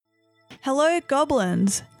Hello,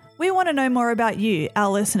 goblins. We want to know more about you,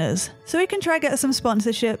 our listeners, so we can try get some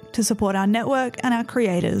sponsorship to support our network and our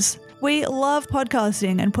creators. We love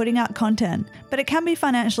podcasting and putting out content, but it can be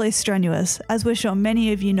financially strenuous, as we're sure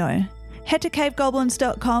many of you know. Head to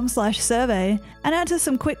cavegoblins.com/survey and answer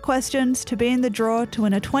some quick questions to be in the draw to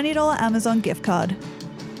win a $20 Amazon gift card.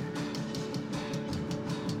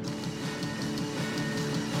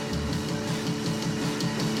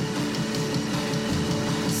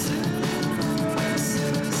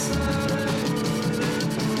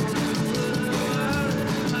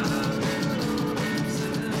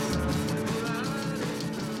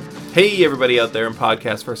 Hey, everybody out there in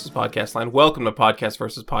Podcast versus Podcast Land. Welcome to Podcast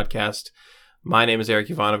versus Podcast. My name is Eric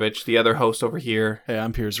Ivanovich, the other host over here. Hey,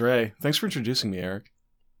 I'm Piers Ray. Thanks for introducing me, Eric.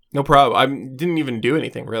 No problem. I didn't even do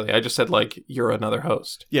anything, really. I just said, you're another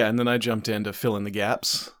host. Yeah, and then I jumped in to fill in the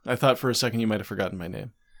gaps. I thought for a second you might have forgotten my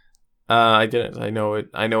name. I didn't. I know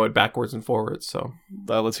it backwards and forwards, so.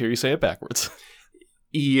 Let's hear you say it backwards.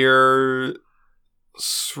 Ear...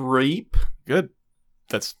 Sreep? Good.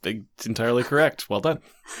 That's entirely correct. Well done.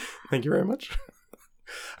 Thank you very much.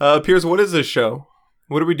 Piers, what is this show?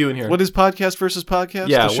 What are we doing here? What is Podcast versus Podcast?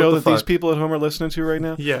 Yeah, the show what the that these people at home are listening to right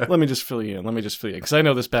now? Yeah. Let me just fill you in, because I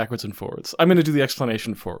know this backwards and forwards. I'm going to do the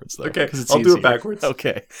explanation forwards, though. Okay, it's I'll easier. do it backwards.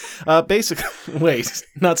 Okay. Basically, wait,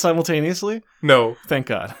 not simultaneously? No. Thank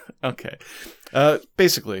God. Okay.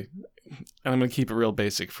 Basically, and I'm going to keep it real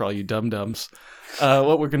basic for all you dum-dums.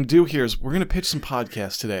 What we're going to do here is we're going to pitch some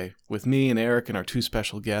podcasts today with me and Eric and our two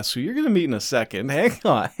special guests who you're going to meet in a second.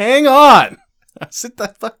 Hang on. Sit the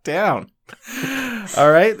fuck down.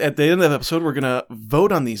 All right. At the end of the episode, we're going to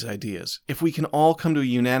vote on these ideas. If we can all come to a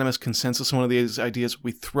unanimous consensus on one of these ideas,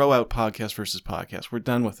 we throw out Podcast versus Podcast. We're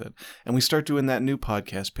done with it. And we start doing that new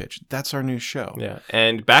podcast pitch. That's our new show. Yeah.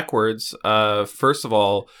 And backwards, first of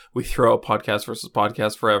all, we throw out Podcast versus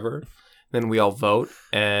Podcast forever. Then we all vote,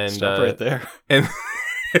 and stop right there. And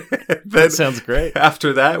then that sounds great.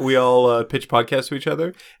 After that, we all pitch podcasts to each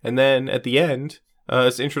other, and then at the end,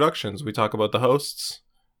 it's introductions. We talk about the hosts,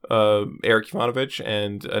 Eric Ivanovich,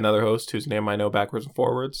 and another host whose name I know backwards and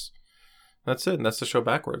forwards. That's it, and that's the show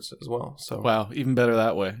backwards as well. So wow, even better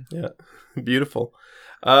that way. Yeah, beautiful.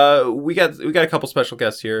 We got a couple special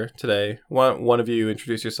guests here today. One of you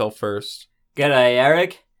introduce yourself first. G'day,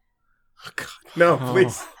 Eric. Oh, God, no,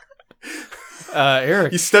 please.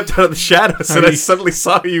 Eric, you stepped out of the shadows and I suddenly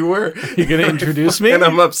saw who you were. You gonna introduce me? And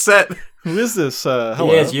I'm upset. Who is this?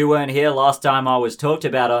 Hello. Yes, you weren't here last time I was talked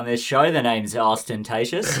about on this show. The name's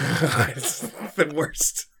Ostentatious. It's the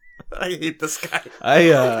worst. I hate this guy.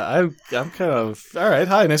 I'm kind of... All right,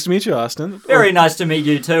 hi, nice to meet you, Austin. Very nice to meet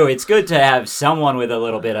you too. It's good to have someone with a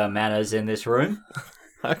little bit of manners in this room.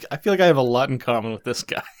 I feel like I have a lot in common with this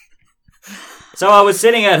guy. So I was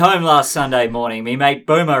sitting at home last Sunday morning. Me mate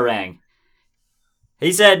Boomer rang.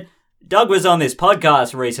 He said, Doug was on this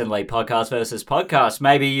podcast recently, Podcast versus Podcast.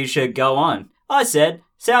 Maybe you should go on. I said,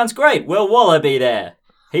 sounds great. Will Waller be there?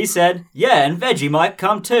 He said, yeah, and Veggie might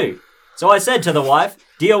come too. So I said to the wife,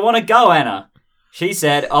 do you want to go, Anna? She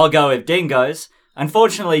said, I'll go with Dingo's.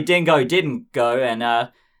 Unfortunately, Dingo didn't go, and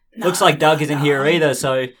looks like Doug isn't here either,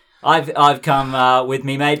 so... I've come with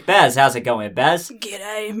me mate Baz. How's it going, Baz?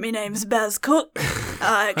 G'day, my name's Baz Cook.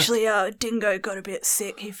 Actually, Dingo got a bit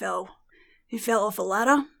sick. He fell off a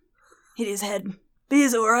ladder, hit his head. But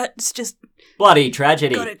he's alright, it's just... bloody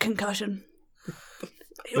tragedy. Got a concussion.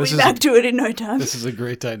 He'll be back to it in no time. This is a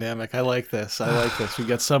great dynamic. I like this. We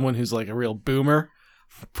got someone who's like a real boomer,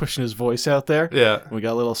 pushing his voice out there. Yeah. We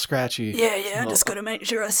got a little scratchy. Yeah, I just got to make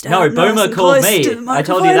sure I stand No, nice Boomer and called close me. to the I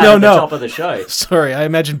told you that microphone. at the top of the show. Sorry, I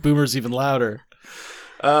imagine Boomer's even louder.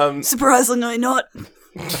 Surprisingly not.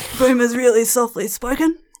 Boomer's really softly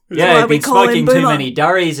spoken. Yeah, he's been smoking too many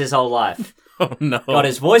durries his whole life. Oh, no. Got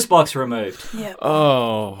his voice box removed. Yeah.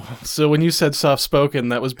 Oh, so when you said soft-spoken,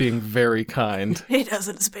 that was being very kind. He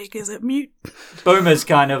doesn't speak, is it mute? Boomer's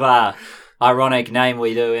kind of a ironic name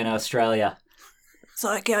we do in Australia. It's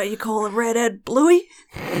like how you call a redhead Bluey.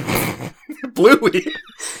 Bluey?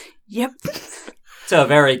 Yep. It's a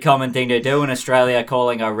very common thing to do in Australia,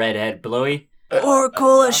 calling a redhead Bluey. Or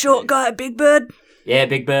call a short guy Big Bird. Yeah,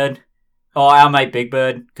 Big Bird. Oh, our mate Big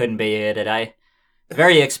Bird couldn't be here today.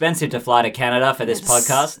 Very expensive to fly to Canada for this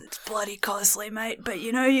podcast. It's bloody costly, mate. But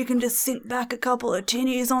you can just sink back a couple of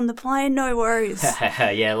tinnies on the plane, no worries.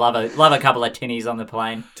 Yeah, love a couple of tinnies on the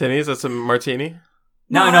plane. Tinnies? That's a martini?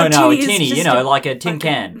 No, a tinny, like a tin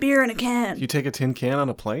can. Beer in a can. You take a tin can on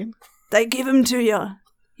a plane? They give them to you.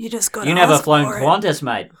 You just got to You never ask flown for it. Qantas,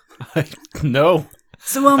 mate. No.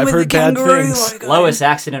 It's the one I've with the heard bad kangaroo things. logo. Lowest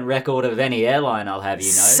accident record of any airline, I'll have you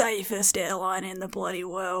know. Safest airline in the bloody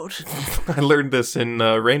world. I learned this in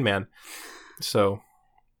Rain Man. So,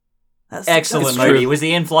 Excellent It's movie. true. It was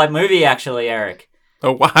the in-flight movie, actually, Eric.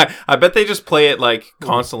 oh, why? I bet they just play it like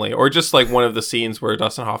constantly, or just like one of the scenes where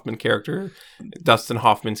Dustin Hoffman's character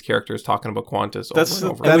is talking about Qantas That's over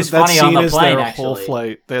and over. that, It was that funny on scene the is plane, their whole actually.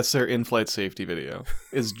 flight. That's their in-flight safety video.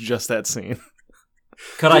 Is just that scene.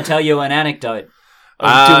 Could I tell you an anecdote? Do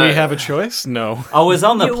we have a choice? No. I was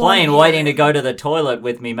on the You plane want- waiting to go to the toilet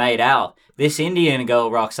with me mate Al. This Indian girl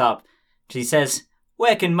rocks up. She says,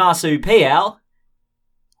 "Where can Marsu pee, Al?"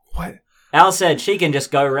 What? Al said she can just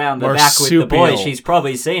go round the back with the boys. Marsupial. She's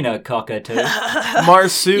probably seen a cockatoo.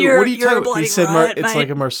 Marsu. You're- What are you you're talking a about? bloody He said right, it's mate. like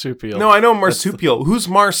a marsupial. No, I know marsupial. Who's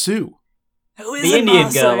Marsu? Who is The it, Indian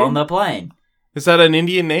Marsu? girl on the plane. Is that an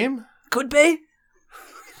Indian name? Could be.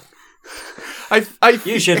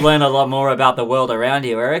 You should learn a lot more about the world around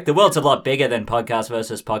you, Eric. The world's a lot bigger than podcast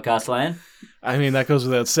versus podcast land. I mean, that goes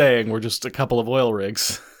without saying. We're just a couple of oil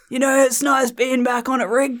rigs. You know, it's nice being back on a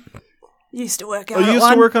rig. Used to work out Oh, you at used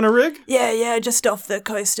one. to work on a rig? Yeah, just off the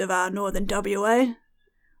coast of northern WA.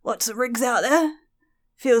 Lots of rigs out there.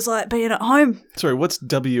 Feels like being at home. Sorry, what's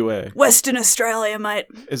WA? Western Australia, mate.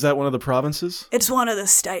 Is that one of the provinces? It's one of the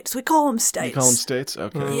states. We call them states. You call them states?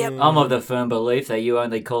 Okay. Yep. I'm of the firm belief that you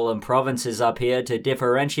only call them provinces up here to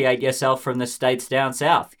differentiate yourself from the states down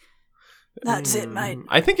south. That's it, mate.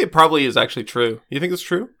 I think it probably is actually true. You think it's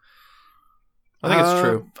true? I think it's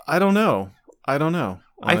true. I don't know. Honestly.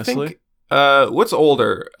 I think. What's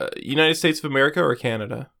older, United States of America or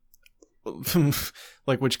Canada?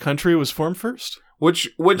 Like which country was formed first? Which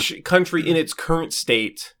country in its current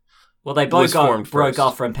state? Well, they Was both formed broke first.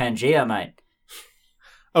 off from Pangea, mate.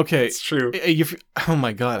 Okay. It's true. Oh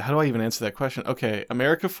my god, how do I even answer that question? Okay,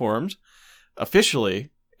 America formed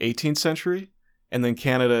officially 18th century, and then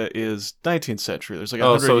Canada is 19th century. There's like a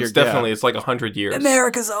 100 so year it's gap. definitely it's like 100 years.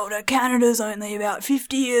 America's older. Canada's only about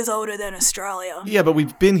 50 years older than Australia. Yeah, but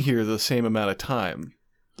we've been here the same amount of time.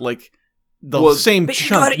 Like the Well, same But you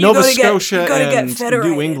chunk. gotta- you Nova gotta get- Scotia you gotta get and New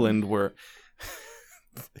federated. England were.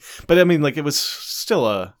 But I mean, like it was still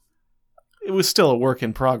a work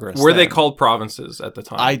in progress. Were they then. called provinces at the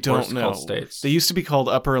time? I Or don't is it know. Called states. They used to be called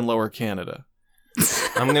Upper and Lower Canada.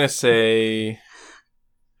 I'm gonna say.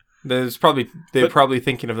 They're probably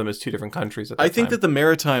thinking of them as two different countries. At that I think time. that the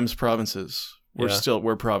Maritimes provinces were Yeah.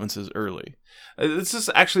 were provinces early.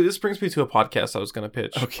 This brings me to a podcast I was gonna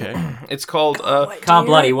pitch. Okay. It's called Wait, Can't do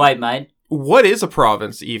bloody you- wait, mate. What is a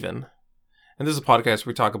province even? And this is a podcast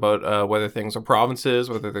where we talk about whether things are provinces,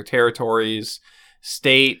 whether they're territories,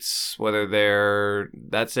 states, whether they're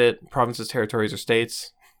provinces, territories, or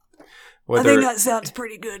states. I think that sounds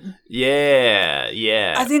pretty good.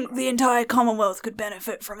 Yeah. I think the entire Commonwealth could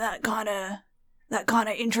benefit from that kind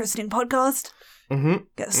of interesting podcast. hmm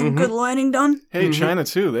Get some good learning done. Hey, Mhm. China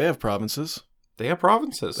too. They have provinces. They have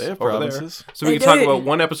provinces. They have over there. provinces. So we They could talk do. about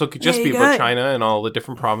one episode could just There be you about go. China and all the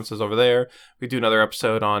different provinces over there. We do another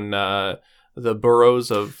episode on the boroughs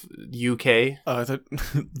of UK. Oh, I thought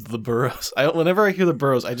the boroughs. Whenever I hear the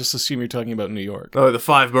boroughs, I just assume you're talking about New York. Oh, the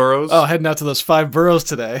 5 boroughs. Oh, heading out to those 5 boroughs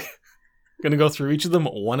today. Gonna go through each of them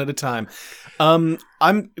one at a time. I'm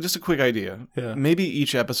just a quick idea. Yeah. Maybe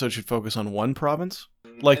each episode should focus on one province.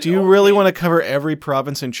 Like, do you really want to cover every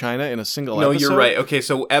province in China in a single No, episode? you're right. Okay,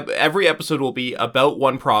 so every episode will be about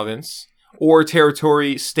one province or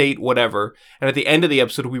territory, state, whatever. And at the end of the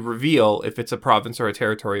episode, we reveal if it's a province or a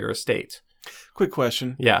territory or a state. Quick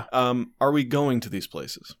question. Yeah. Are we going to these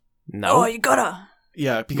places? No. Oh, you gotta.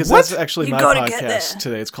 Yeah, because What? that's actually You my gotta get podcast there.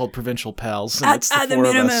 today. It's called Provincial Pals, and it's At the the 4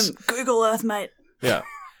 of minimum, us. Google Earth, mate. Yeah.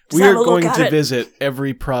 Just We have are a look going at to it. visit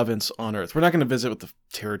every province on Earth. We're not going to visit with the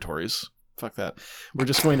territories. Fuck that. We're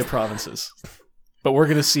just going to provinces. But we're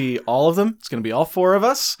going to see all of them. It's going to be all 4 of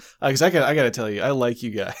us. Because I got to tell you, I like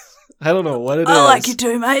you guys. I don't know what it is. I like you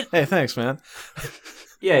too, mate. Hey, thanks, man.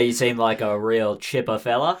 Yeah, you seem like a real chipper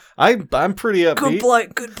fella. I'm pretty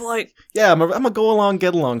upbeat. Good bloke. Yeah, I'm a go along,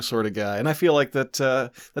 get along sort of guy, and I feel like that's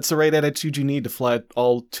the right attitude you need to fly to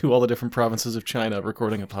all the different provinces of China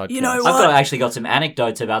recording a podcast. You know I've what? actually got some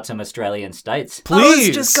anecdotes about some Australian states. Please. I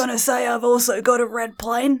was just gonna say I've also got a red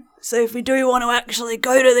plane. So if we do want to actually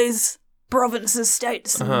go to these provinces,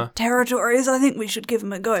 states, Uh-huh. and territories, I think we should give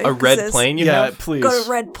them a go. A 'cause red there's- plane you Yeah, have? please. Got a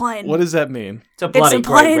red plane. What does that mean? It's a It's bloody a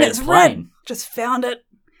great plane. red It's plane. red. Just found it.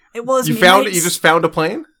 It was You me found mates. You just found a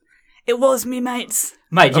plane? It was me mates.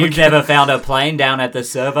 Mate, you've never found a plane down at the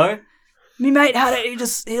servo? Me mate had it.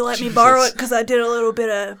 He let me borrow it because I did a little bit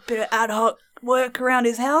of ad hoc work around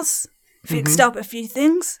his house. Fixed up a few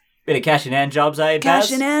things. Bit of cash in hand jobs, eh, Baz?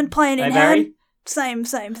 Cash in hand, plane Hey, in Barry? hand. Same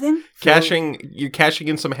thing. You're cashing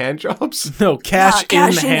in some hand jobs? No, cash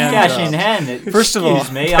cash in in hand. Cash job. in hand. First of all,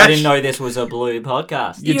 Excuse me, I didn't know this was a blue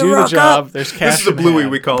podcast. You You do the rock job. up. There's cash. This is a in bluey,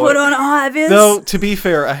 hand. we call Put it. on a high vis. Though, to be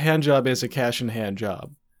fair, a hand job is a cash in hand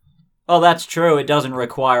job. Oh, that's true. It doesn't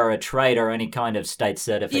require a trade or any kind of state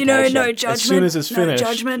certification. You know, no judgment. As soon as it's no finished.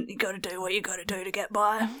 judgment. You got to do what you got to do to get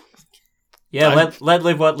by. Yeah, let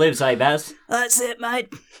live what lives, eh, Baz? That's it, mate.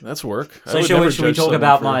 That's work. I So would should never we judge talk someone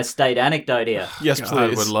about for- my state anecdote here? Yes, God,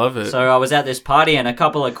 please. would love it. So I was at this party and a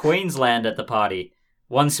couple of Queens land at the party.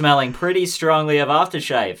 One smelling pretty strongly of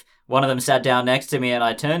aftershave. One of them sat down next to me and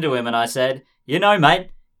I turned to him and I said, "You know, mate,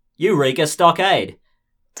 Eureka Stockade."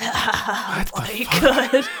 Bloody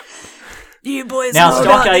good. You boys Now, know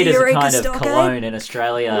about Stockade the is a Eureka kind of Stockade? cologne in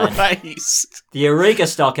Australia. and Nice. The Eureka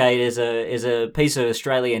Stockade is a piece of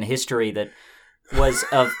Australian history that was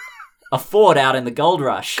a fort out in the gold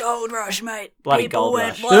rush. Gold rush, mate. Bloody People gold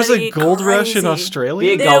went rush. There's a bloody gold rush in crazy. Australia?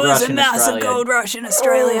 Big There gold was rush a in massive Australia. gold rush in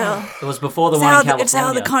Australia. It was before the It's one how, in California. it's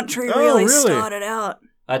how the country Oh, really really? started out.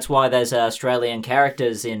 That's why there's Australian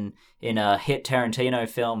characters in a hit Tarantino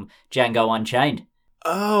film, Django Unchained.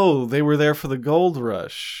 Oh, they were there for the gold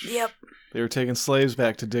rush. Yep. They were taking slaves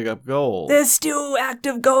back to dig up gold. There's still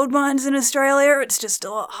active gold mines in Australia. It's just a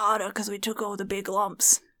lot harder because we took all the big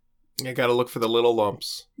lumps. You gotta look for the little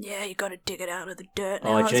lumps. Yeah, you got to dig it out of the dirt.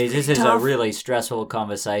 Oh, now. It's geez, this pretty is tough. a really stressful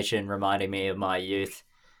conversation reminding me of my youth.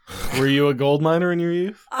 Were you a gold miner in your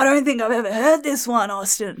youth? I don't think I've ever heard this one,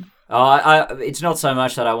 Austin. Oh, it's not so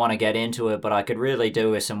much that I want to get into it, but I could really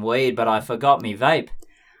do with some weed, but I forgot me vape.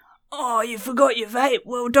 Oh, you forgot your vape.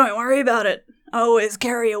 Well, don't worry about it. I always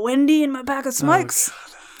carry a Wendy in my pack of smokes.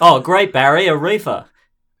 Oh, great, Barry, a reefer.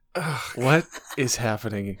 What is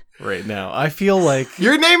happening right now? I feel like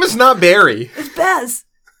Your name is not Barry. It's Baz.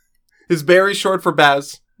 Is Barry short for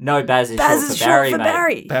Baz? No, Baz is Baz short is for Barry, short for mate.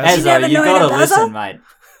 Barry. Baz- You Ezzo, never you known gotta a Bazza? listen, mate.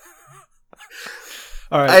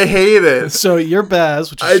 all right. I hate it. So you're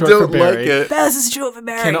Baz, which is I short don't for Barry. like it. Baz is short for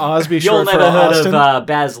Barry. Can Oz be You'll short for never heard Austin? of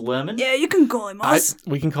Baz Luhrmann? Yeah, you can call him Oz.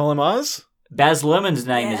 We can call him Oz? Baz Luhrmann's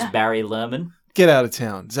name Yeah. is Barry Luhrmann. Get out of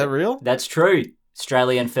town. Is that real? That's true.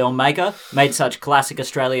 Australian filmmaker, made such classic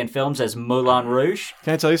Australian films as Moulin Rouge.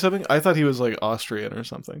 Can I tell you something? I thought he was like Austrian or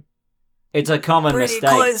something. It's a common Pretty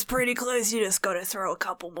mistake. pretty close. You just got to throw a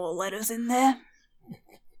couple more letters in there.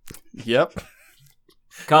 Yep.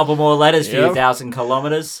 Couple more letters, few Yep. 1,000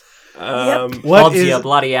 kilometres. What Odds is your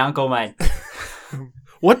bloody uncle, mate.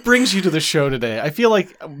 what brings you to the show today? I feel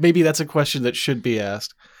like maybe that's a question that should be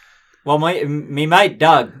asked. Well, me mate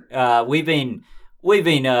Doug, we've been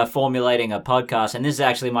formulating a podcast, and this is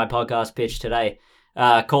actually my podcast pitch today,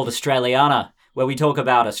 called Australiana, where we talk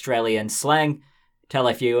about Australian slang, tell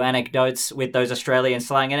a few anecdotes with those Australian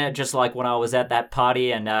slang in it, just like when I was at that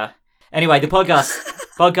party. And anyway, the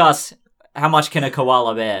podcast, How Much Can a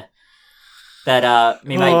Koala Bear? That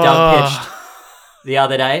me mate Doug pitched the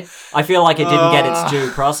other day. I feel like it didn't get its due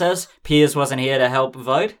process. Piers wasn't here to help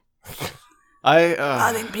vote.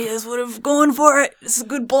 I think Piers would have gone for it. It's a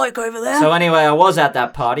good bloke over there. So anyway, I was at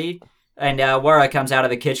that party, and Warra comes out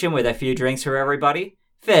of the kitchen with a few drinks for everybody.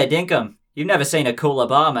 Fair dinkum. You've never seen a cooler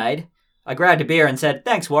barmaid. I grabbed a beer and said,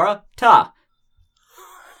 "Thanks, Warra. Ta."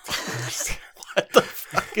 What the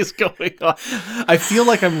fuck is going on? I feel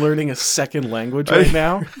like I'm learning a second language right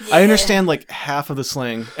now. I understand like half of the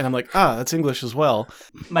slang, and I'm like, that's English as well.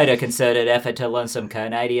 Made a concerted effort to learn some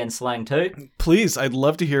Canadian slang too. Please, I'd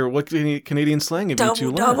love to hear what Canadian slang have you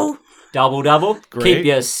two double, learned. double. Double. Great. Keep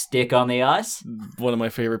your stick on the ice. One of my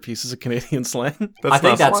favorite pieces of Canadian slang. I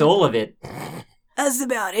think that's all of it. That's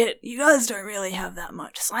about it. You guys don't really have that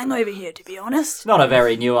much slang over here, to be honest. It's not a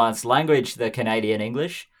very nuanced language, the Canadian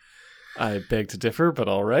English. I beg to differ, but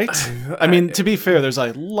all right. I mean, to be fair, there's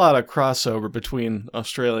a lot of crossover between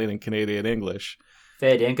Australian and Canadian English.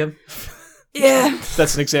 Fair dinkum. Yeah,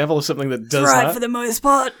 That's an example of something that it's does right not. for the most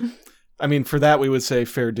part. I mean, for that, we would say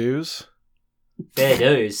fair dues. Fair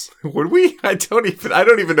dues. Would we? I don't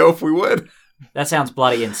even know if we would. That sounds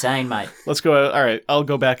bloody insane, mate. Let's go. All right, I'll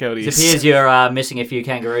go back out It east. appears you're missing a few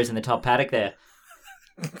kangaroos in the top paddock there.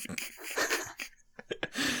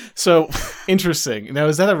 So, interesting. Now,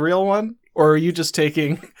 is that a real one? Or are you just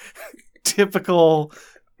taking typical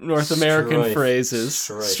North American Struth. phrases?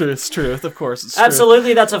 Struth. Truth, of course. It's truth.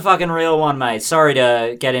 Absolutely, that's a fucking real one, mate. Sorry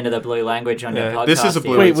to get into the blue language on your Yeah, podcast. this is a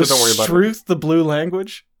blue- here. Wait, so was don't worry about it. truth the blue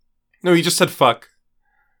language? No, he just said fuck.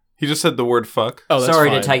 He just said the word fuck. Oh, that's Sorry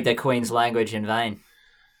fine. to take the Queen's language in vain.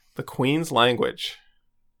 The Queen's language.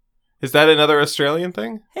 Is that another Australian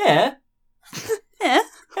thing? Yeah, Yeah.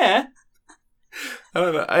 yeah. I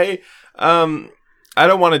don't know. I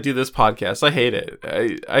don't want to do this podcast. I hate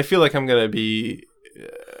it. I feel like I'm gonna be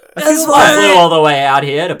That's I why. flew all the way out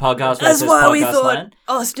here to podcast That's versus why we podcast thought land.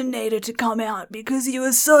 Austin needed to come out because you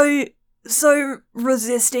were so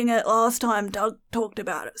resisting it last time Doug talked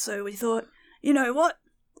about it. So we thought, you know what?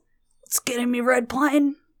 Let's get in me red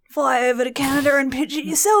plane, fly over to Canada and pitch it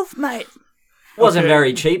yourself, mate. Wasn't Okay.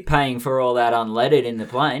 very cheap paying for all that unleaded in the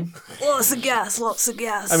plane. Lots of gas, lots of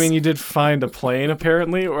gas. I mean, you did find a plane,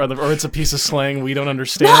 apparently, or it's a piece of slang we don't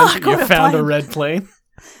understand. No, I got You a found a plane. red plane.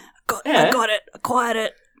 Yeah. I got it, acquired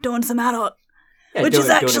it, doing some ad hoc. Yeah, Which doing- is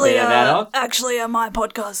doing a actually bit of ad hoc. my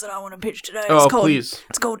podcast that I want to pitch today. Oh, It's called, please.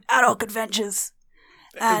 It's called Ad Hoc Adventures,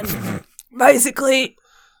 and basically,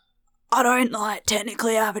 I don't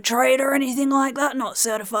technically have a trade or anything like that. Not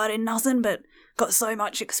certified in nothing, but got so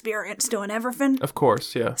much experience doing everything. Of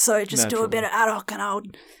course, yeah. So just do a Naturally. bit of ad hoc, and I'll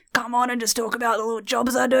come on and just talk about the little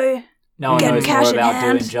jobs I do. No one Getting knows cash more in about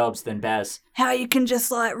hand. doing jobs than Baz. How you can just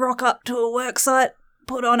rock up to a work site,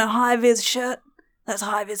 put on a high vis shirt. That's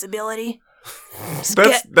high visibility.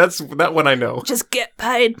 That's that one I know. Just get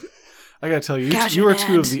paid. I gotta tell you, Cash you in are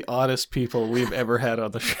two of hand. the oddest people we've ever had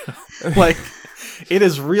on the show. Like, it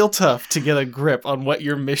is real tough to get a grip on what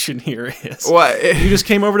your mission here is. What? You just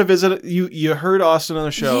came over to visit. You heard Austin on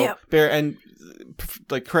the show, Yep. Bear, and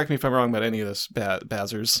correct me if I'm wrong about any of this,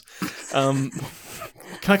 Bazzers.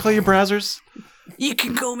 Can I call you Brazzers? You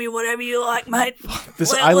can call me whatever you like, mate.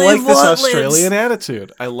 I live like this what Australian lives.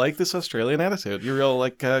 attitude. I like this Australian attitude. You're real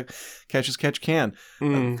catch as catch can,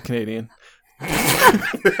 Canadian.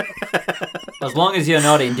 As long as you're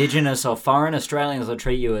not Indigenous or foreign, Australians will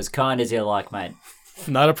treat you as kind as you like, mate.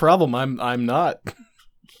 Not a problem. I'm not.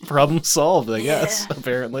 Problem solved, I guess. Yeah.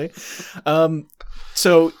 Apparently.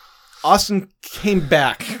 So Austin came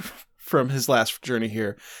back from his last journey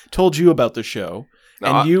here. Told you about the show,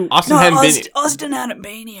 and you. Austin No, hadn't been. Austin hadn't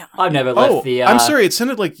been here. I've never left Oh, the. I'm sorry. It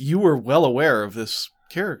sounded like you were well aware of this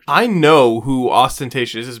character. I know who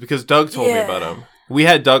Ostentatious is because Doug told me Yeah. about him. We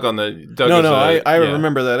had Doug on the. Doug No, is I yeah.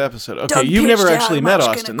 remember that episode. Okay, Doug you've never pitched out actually how met much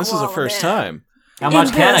Austin. can a This is the koala first bear? time. How much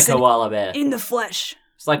in can a person. koala bear? In the flesh.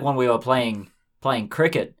 It's like when we were playing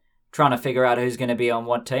cricket, trying to figure out who's going to be on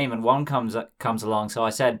what team, and one comes along. So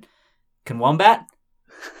I said, "Can Wombat?"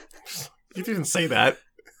 You didn't say that.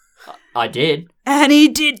 I did. And he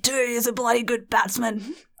did too. He's a bloody good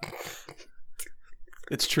batsman.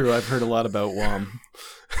 It's true. I've heard a lot about Wom.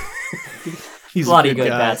 He's Bloody a good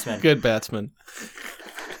guy. batsman. Good batsman.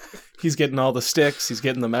 He's getting all the sticks. He's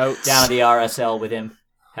getting them out. Down at the RSL with him,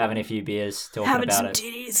 having a few beers, talking Having about some it,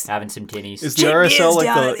 titties. having some tinnies. Is the Cheap RSL beers like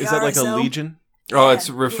down at the is that like a RSL? Legion? Oh, Yeah, it's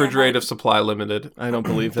refrigerative supply limited. I don't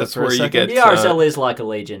believe that That's for a where you second. get- the RSL is like a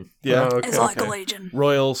legion. Yeah. Oh, okay, It's like okay. a legion.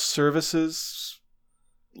 Royal Services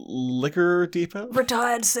Liquor Depot.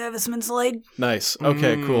 Retired Servicemen's League. Nice.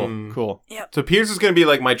 Okay. Mm. Cool. So Piers is going to be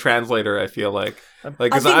like my translator. I feel like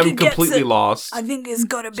because think he I'm gets completely it. lost. I think he's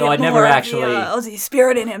got a bit So I'd more never of actually- the Aussie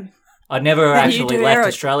spirit in him. I'd never Then you actually do, left Eric.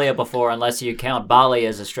 Australia before, unless you count Bali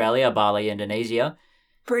as Australia, Bali, Indonesia.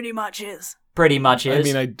 Pretty much is. Pretty much is. I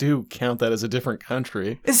mean, I do count that as a different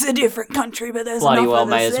country. It's a different country, but there's Bloody enough well of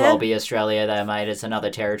may us as there. well be Australia there, mate. It's another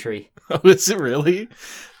territory. Oh, is it really?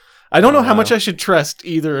 I don't know how Wow. much I should trust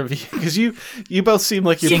either of you because you both seem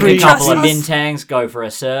like you're Sink pretty. a couple of Trust us. bintangs, go for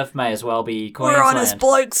a surf. May as well be We're honest Queensland.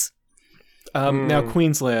 blokes. Now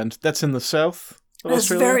Queensland, that's in the south of It's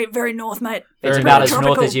Australia. very, very north, mate. It's Very about nice. as north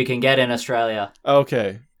Tropical. as you can get in Australia.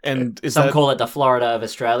 Okay, and is Some that call it the Florida of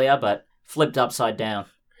Australia, but flipped upside down.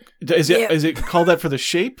 is it Yeah. is it called that for the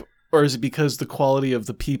shape or is it because the quality of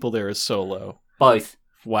the people there is so low? Both.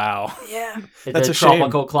 Wow. Yeah. It's That's a a shame.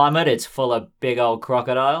 tropical climate. It's full of big old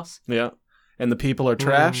crocodiles. Yeah. And the people are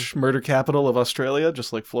trash, murder capital of Australia,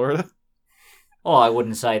 just like Florida. Oh, I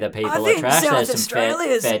wouldn't say the people I are think trash. South There's some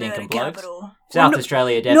Australia's fair the dinkum blokes. capital. South Well,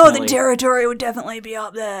 Australia definitely. Northern Territory would definitely be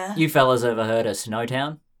up there. You fellas ever heard of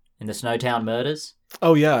Snowtown? In the Snowtown murders?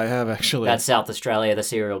 Oh yeah, I have actually. That's South Australia, the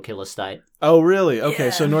serial killer state. Oh really? Okay,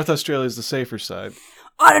 so Yeah. North Australia is the safer side.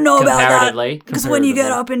 I don't know about that. Comparatively. Because when you get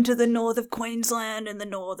Comparatively. up into the north of Queensland and the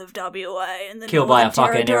north of WA and the Killed by a Northern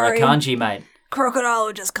fucking Territory, Irukandji, mate. crocodile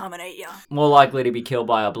will just come and eat you. More likely to be killed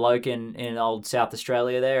by a bloke in old South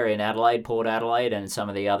Australia there, in Adelaide, Port Adelaide, and some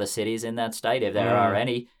of the other cities in that state, if there are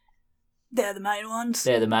any. They're the main ones.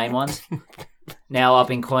 They're the main ones. Now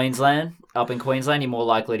up in Queensland, you're more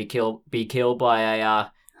likely to be killed by a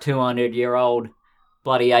 200-year-old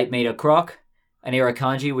bloody 8-meter croc, an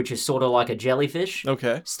Irukandji, which is sort of like a jellyfish.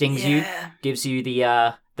 Okay. Stings you, Yeah. gives you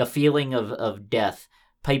the feeling of death.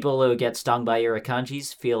 People who get stung by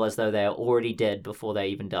Irukandjis feel as though they're already dead before they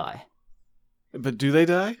even die. But do they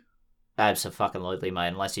die? Abso-fucking-lutely, mate,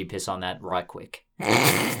 unless you piss on that right quick.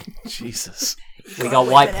 Jesus. We Gotta got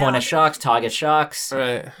whip white it pointer out. sharks, tiger sharks,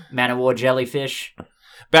 Right. man-of-war jellyfish.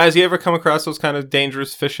 Baz, you ever come across those kind of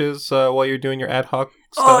dangerous fishes while you're doing your ad hoc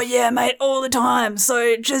stuff? Oh yeah, mate, all the time.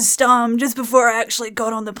 So just before I actually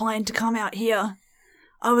got on the plane to come out here,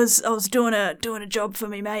 I was doing a job for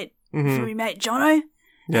me mate, for me mate Jono.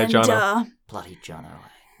 Yeah, and, Jono. Bloody Jono.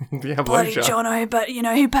 Yeah, bloody Jono, but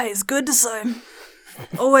he pays good, so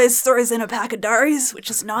always throws in a pack of durries, which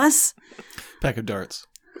is nice. Pack of darts.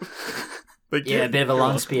 Yeah, a bit of a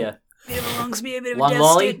lung spear. Bit of a long spear, bit of a One death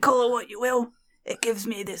lolly? stick, call it what you will. It gives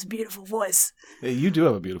me this beautiful voice. Hey, you do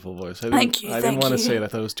have a beautiful voice. Thank you, I didn't thank want to you. say it. I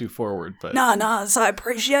thought it was too forward, but Nah, so I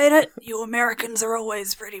appreciate it. You Americans are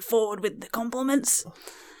always pretty forward with the compliments.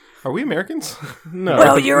 Are we Americans? no.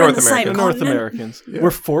 Well, you're in North the same We're American. North continent. Americans.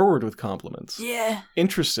 We're forward with compliments. Yeah.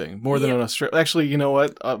 Interesting. More than Yep. an Australian. Actually, you know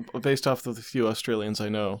what? Based off of the few Australians I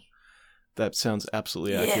know, that sounds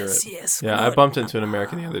absolutely accurate. Yes. Yeah, I bumped into an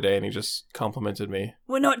American the other day, and he just complimented me.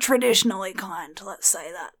 We're not traditionally kind, let's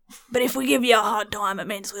say that. But if we give you a hard time, it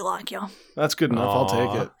means we like you. That's good enough. I'll take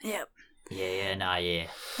Aw. it. Yep. Yeah.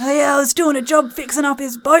 So yeah, I was doing a job fixing up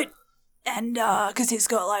his boat, and because he's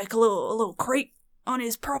got like a little creek on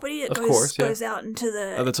his property, it Of course, yeah. goes out into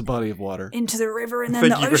Oh, that's a body of water. the river and then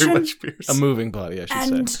Thank the you ocean. very much, Pierce. A moving body, I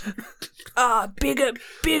should say. And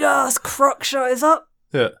big ass croc shows up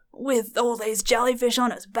Yeah. with all these jellyfish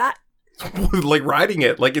on its back. Like riding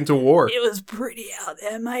it, like into war. It was pretty out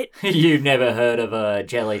there, mate. You've never heard of a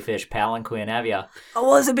jellyfish palanquin, have you? I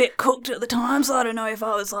was a bit cooked at the time, so I don't know if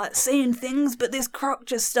I was like seeing things, but this croc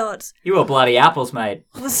just starts You were bloody apples, mate.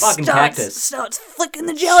 Fucking cactus. starts flicking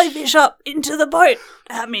the jellyfish up into the boat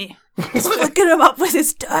at me. Just flicking them up with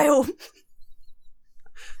his tail.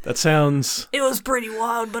 That sounds. It was pretty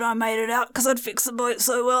wild, but I made it out because I'd fixed the boat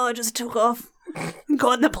so well. I just took off,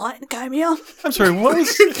 got in the plane, and came here. I'm sorry, what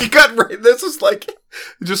was. You got right. This is like,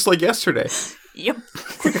 just like yesterday. Yep.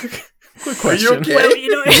 Quick Are question. you okay? Well, you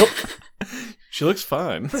know, She looks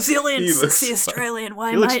fine. Brazilians, He it's looks the Australian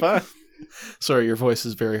way, He looks mate. fine. Sorry, your voice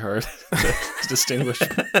is very hard to distinguish.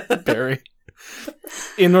 Barry.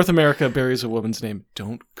 In North America, Barry is a woman's name.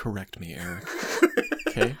 Don't correct me, Eric.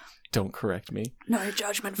 Okay? Don't correct me. No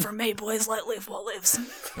judgment from me, boys. Let live what lives.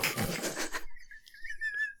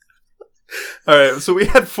 All right, so we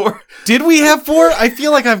had 4. Did we have 4? I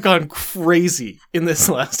feel like I've gone crazy in this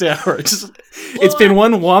last hour. It's been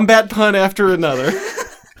one wombat pun after another.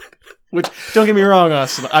 Which, don't get me wrong,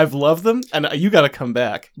 Austin, I've loved them, and you gotta come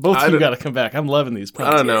back. Both of you gotta come back. I'm loving these puns.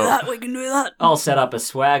 I don't know. We can do that. I'll set up a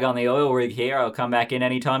swag on the oil rig here. I'll come back in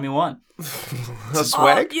anytime you want. A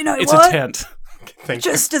swag? Oh, you know It's what? a tent. Thank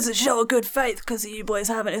you. Just as a show of good faith, because of you boys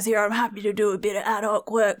having us here, I'm happy to do a bit of ad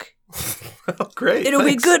hoc work. Oh, great. It'll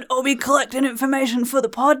thanks. be good. I'll be collecting information for the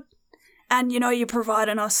pod. And, you're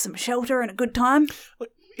providing us some shelter and a good time.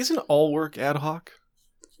 Isn't all work ad hoc?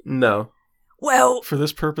 No. Well, For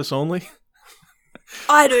this purpose only?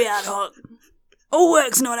 I do ad hoc. All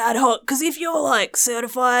work's not ad hoc, because if you're,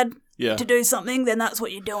 certified Yeah. to do something, then that's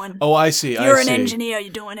what you're doing. Oh, I see. If you're I an see. engineer,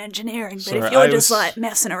 you're doing engineering. But Sorry, if you're I just, was-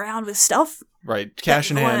 messing around with stuff, Right.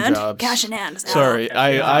 Cash in that you've hand learned, jobs. Cash in hand is ad hoc. Sorry, That's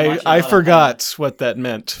not much I of a forgot what that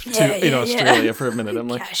meant to Yeah, in yeah, Australia yeah. for a minute. I'm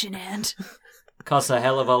like, Cash in hand. Costs a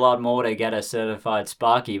hell of a lot more to get a certified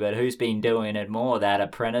Sparky, but who's been doing it more? That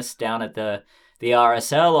apprentice down at the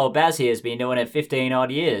RSL, or Baz here has been doing it 15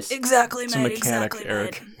 odd years. Exactly, it's a mate. mechanic, exactly,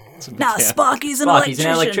 Eric. mate. It's a Nah, mechanic. Sparky's an Sparky's electrician.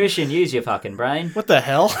 an electrician. Use your fucking brain. What the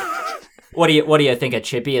hell? What do you think of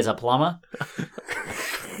Chippy as a plumber?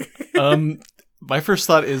 My first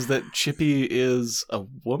thought is that Chippy is a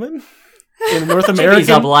woman in North Chippy's a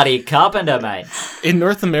American bloody carpenter, mate. in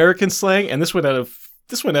North American slang, and this went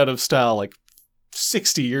out of style like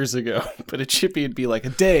 60 years ago. But a Chippy would be like a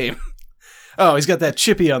dame. Oh, he's got that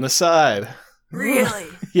Chippy on the side. Really?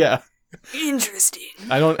 Yeah, Interesting.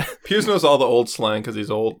 I don't. Piers knows all the old slang because he's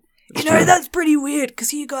old. That's pretty weird,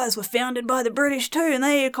 because you guys were founded by the British too, and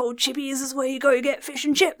they are called chippies is where you go get fish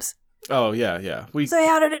and chips. Oh yeah. So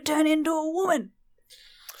how did it turn into a woman?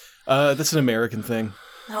 That's an American thing,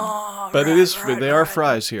 Oh, but right, it is. right, They are right.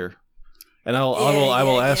 fries here, and I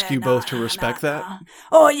will ask you both to respect that.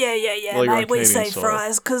 Oh, yeah, Well, you're on mate. We Canadian say soil.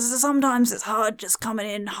 fries, because sometimes it's hard just coming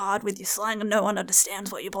in hard with your slang and no one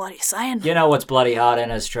understands what you're bloody saying. You know what's bloody hard in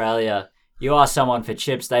Australia? You ask someone for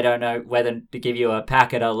chips, they don't know whether to give you a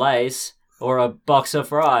packet of Lay's or a box of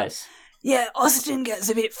fries. Yeah, Austin gets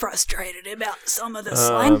a bit frustrated about some of the Oh,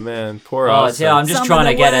 slang. man. Poor Oh, Austin. yeah, I'm just Some trying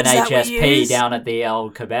of to the get an words that we HSP use. down at the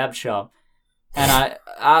old kebab shop. And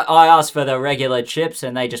I asked for the regular chips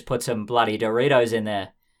and they just put some bloody Doritos in there.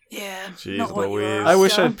 Yeah. Jeez not what you were Louise. I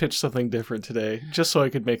wish after. I'd pitched something different today, just so I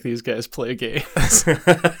could make these guys play games.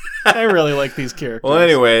 I really like these characters. Well,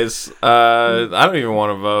 anyways, I don't even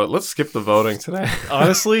want to vote. Let's skip the voting today.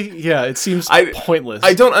 Honestly, yeah, it seems pointless.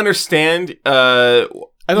 I don't understand I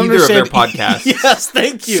don't either understand of their podcasts. Yes,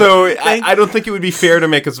 thank you. So I don't think it would be fair to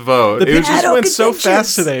make us vote. The It was pitches just, went so contentious.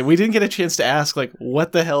 fast today. We didn't get a chance to ask, like,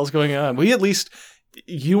 what the hell's going on. We at least,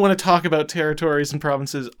 you want to talk about territories and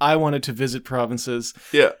provinces. I wanted to visit provinces.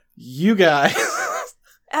 yeah. You guys,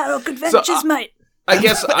 Adult adventures, mate. I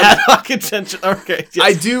guess ad hoc attention. Okay, yes.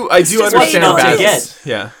 I do just what understand you don't Baz. get.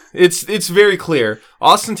 Yeah, it's very clear.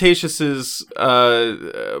 Ostentatious's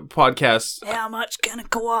podcast. How much can a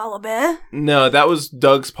koala bear? No, that was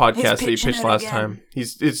Doug's podcast He's that he pitching pitched it last again. time.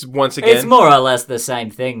 It's once again. It's more or less the same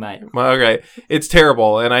thing, mate. Well, okay, it's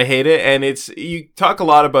terrible, and I hate it. And you talk a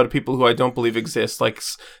lot about people who I don't believe exist, like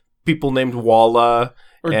people named Walla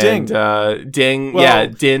Or and, Ding. Ding. Well- Yeah,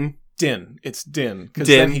 Din. Din. It's Din. Because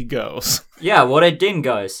Din. then he goes. Yeah, what a din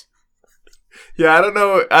goes. Yeah, I don't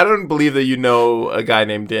know. I don't believe that you know a guy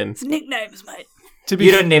named Din. It's nicknames, mate. To be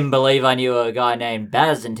You didn't even believe I knew a guy named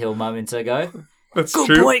Baz until moments ago. That's Good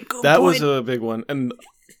true. point, good that point. was a big one. And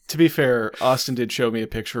to be fair, Austin did show me a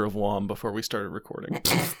picture of Wom before we started recording.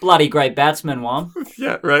 Bloody great batsman, Wom.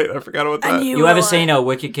 Yeah, right. I forgot about And that. You ever seen a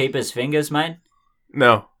wicketkeeper's fingers, mate?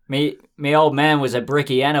 No. Me old man was a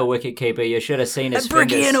bricky and a wicketkeeper. You should have seen a his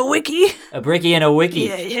bricky fingers. and a wiki? A bricky and a wiki.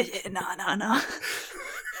 Yeah. Nah.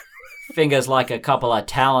 Fingers like a couple of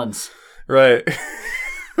talons. Right.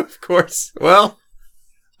 Of course. Well,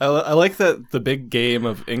 I like that the big game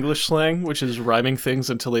of English slang, which is rhyming things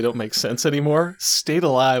until they don't make sense anymore, stayed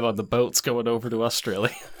alive on the boats going over to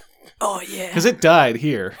Australia. Oh, yeah. Because it died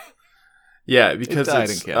here. yeah, because died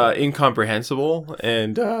it's in Canada. incomprehensible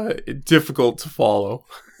and difficult to follow.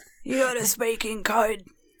 You gotta speak in code.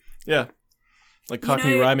 Yeah. Like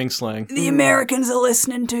Cockney know, rhyming slang. The Americans are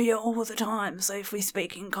listening to you all the time, so if we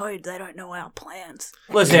speak in code, they don't know our plans.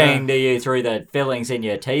 Listening to you through the fillings in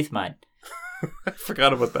your teeth, mate. I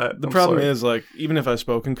forgot about that. The problem is, like, even if I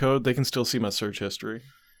spoke in code, they can still see my search history.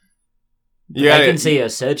 you I gotta, can see your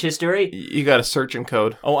search history. you got to search in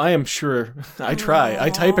code. Oh, I am sure. I try. I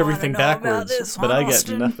type Oh, I everything don't know about backwards, this but one, I get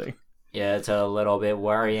Austin. nothing. Yeah, it's a little bit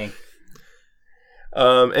worrying.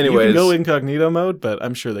 You Anyways, can go incognito mode, but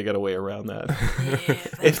I'm sure they got a way around that. Yeah,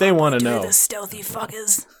 If they wanna do know. The stealthy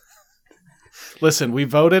fuckers. Listen, we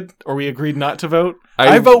voted, or we agreed not to vote.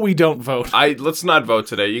 I- I vote we don't vote. let's not vote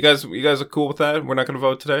today. You guys are cool with that? We're not going to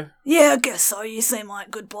vote today? Yeah, I guess so. You seem like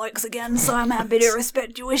good blokes again, so I'm happy to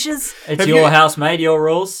respect your wishes. It's Have your you- house, mate. Your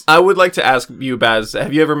rules. I would like to ask you, Baz,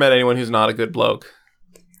 have you ever met anyone who's not a good bloke?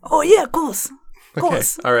 Oh, yeah, of course. Of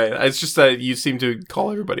course. All right. It's just that you seem to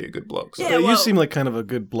call everybody a good bloke. So. Yeah, Yeah, well- you seem like kind of a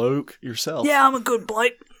good bloke yourself. Yeah, I'm a good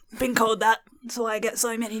bloke. Been called that. That's why I get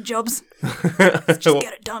so many jobs. Just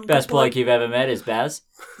get it done. Best good bloke you've ever met is Baz.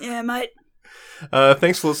 Yeah, mate.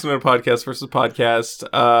 Thanks for listening to Podcast versus Podcast.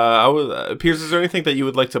 Piers, is there anything that you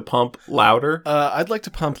would like to pump louder? I'd like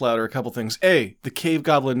to pump louder a couple things. A, the Cave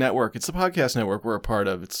Goblin Network. It's the podcast network we're a part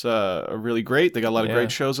of. It's really great. They got a lot of Yeah.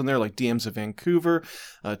 great shows on there, like DMs of Vancouver,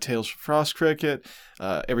 Tales from Frost Cricket,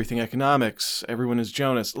 Everything Economics, Everyone is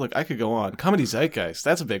Jonas. Look, I could go on. Comedy Zeitgeist.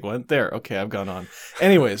 That's a big one. There. Okay, I've gone on.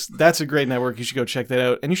 Anyways, that's a great network. You should go check that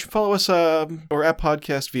out. And you should follow us or at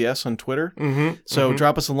Podcast VS on Twitter. Mm-hmm. So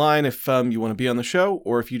drop us a line if you want to be on the show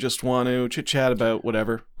or if you just want to chit-chat about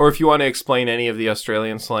whatever. Or if you want to explain any of the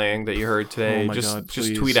Australian slang that you heard today, Oh my just God, just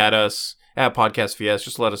please. tweet at us at Podcast VS.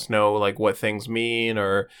 Just let us know like what things mean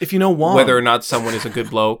or If you know Wom. whether or not someone is a good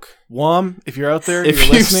bloke. Wom, if you're out there, If you're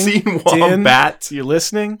you've listening. seen Din, Wombat, you're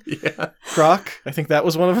listening. yeah, Croc, I think that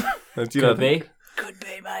was one of them. do you know Could be. Could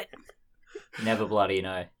be, mate. Never bloody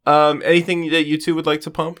know. anything that you two would like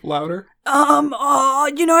to pump louder?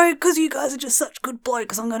 Because you guys are just such good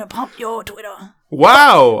blokes, I'm going to pump your Twitter.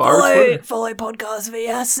 Wow, our Twitter. Follow Podcast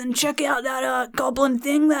VS and check out that goblin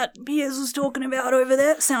thing that Piers was talking about over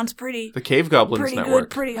there. Sounds pretty The Cave Goblins pretty Network. good,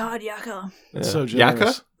 pretty hard yakka. Yeah. So Yaka?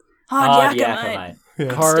 generous. Hard yakka, yakka, mate.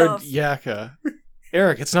 Yeah. Hard stuff. yakka.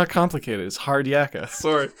 Eric, it's not complicated. It's hard yakka.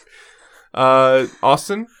 Sorry.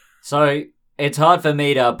 Austin? So it's hard for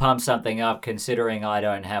me to pump something up considering I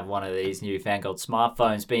don't have one of these newfangled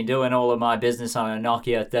smartphones. Been doing all of my business on a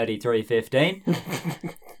Nokia 3315.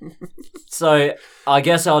 So I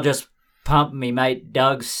guess I'll just pump me mate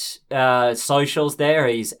Doug's socials there.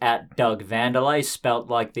 He's at Doug Vanderlei, spelt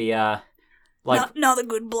like the Another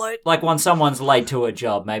good bloke. like when someone's late to a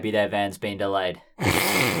job, maybe their van's been delayed.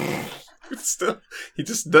 Still,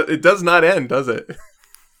 it does not end, does it?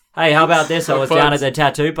 Hey, how about this? I was down at the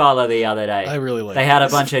tattoo parlor the other day. I really like They had a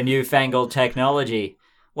this. bunch of newfangled technology.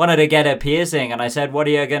 wanted to get a piercing, and I said, what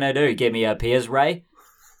are you going to do? Give me a pierce ray?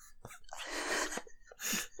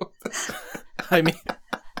 I mean,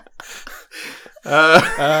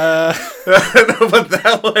 but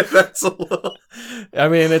that one, that's a little... I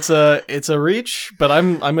mean, it's a reach, but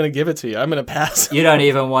I'm gonna give it to you. I'm gonna pass. You don't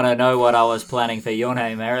even want to know what I was planning for your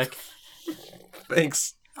name, Eric.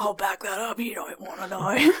 Thanks. I'll back that up. You don't want to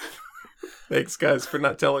know. Thanks, guys, for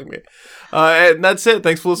not telling me. And that's it.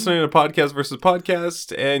 Thanks for listening to Podcast versus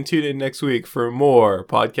Podcast, and tune in next week for more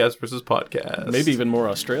Podcast versus Podcast. Maybe even more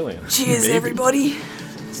Australian. Cheers, Maybe. everybody.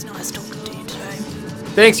 It's nice talking to you today.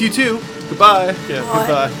 Thanks, you too. Goodbye. Yeah, Bye.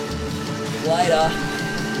 goodbye. Later.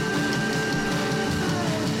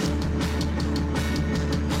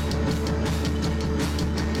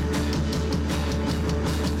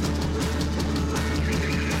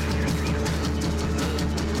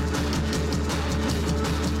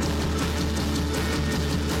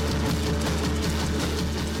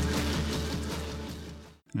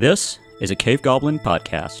 This is a Cave Goblin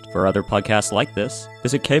podcast. For other podcasts like this,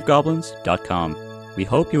 visit cavegoblins.com. We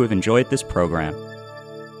hope you have enjoyed this program.